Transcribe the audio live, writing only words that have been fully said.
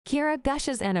Ciara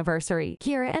Gushes' anniversary.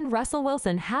 Ciara and Russell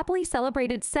Wilson happily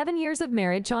celebrated 7 years of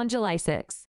marriage on July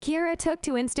 6. Ciara took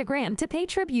to Instagram to pay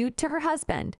tribute to her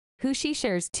husband, who she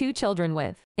shares 2 children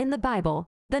with. In the Bible,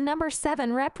 the number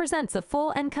 7 represents a full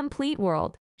and complete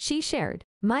world. She shared,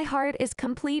 "My heart is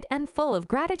complete and full of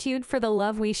gratitude for the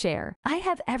love we share. I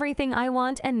have everything I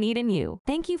want and need in you.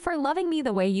 Thank you for loving me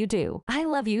the way you do. I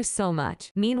love you so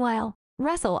much." Meanwhile,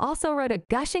 Russell also wrote a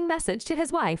gushing message to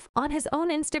his wife on his own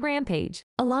Instagram page,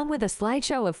 along with a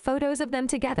slideshow of photos of them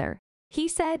together. He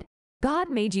said, "God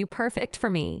made you perfect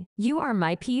for me. You are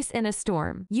my peace in a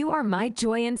storm. You are my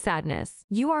joy in sadness.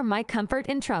 You are my comfort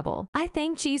in trouble. I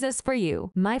thank Jesus for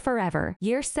you, my forever.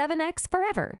 Year 7X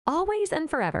forever. Always and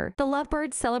forever." The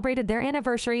lovebirds celebrated their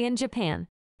anniversary in Japan,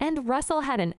 and Russell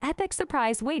had an epic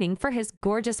surprise waiting for his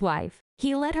gorgeous wife.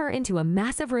 He led her into a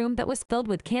massive room that was filled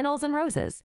with candles and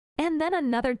roses, and then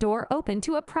another door opened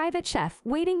to a private chef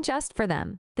waiting just for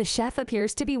them. The chef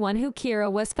appears to be one who Ciara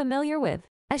was familiar with,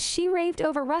 as she raved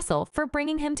over Russell for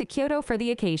bringing him to Kyoto for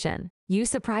the occasion. "You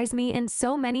surprise me in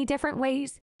so many different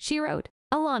ways," she wrote,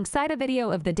 alongside a video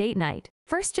of the date night.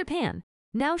 "First Japan,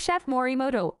 now Chef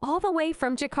Morimoto all the way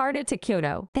from Jakarta to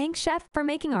Kyoto. Thanks, Chef, for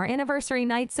making our anniversary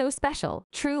night so special.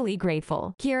 Truly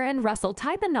grateful." Ciara and Russell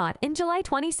tied the knot in July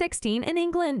 2016 in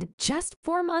England, just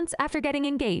 4 months after getting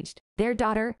engaged. Their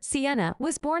daughter, Sienna,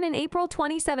 was born in April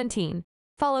 2017,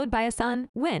 followed by a son,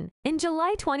 Win, in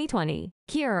July 2020.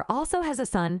 Ciara also has a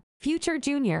son, Future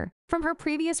Jr., from her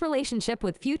previous relationship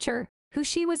with Future, who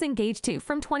she was engaged to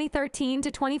from 2013 to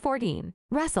 2014.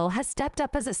 Russell has stepped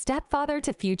up as a stepfather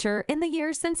to Future in the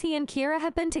years since he and Ciara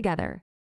have been together.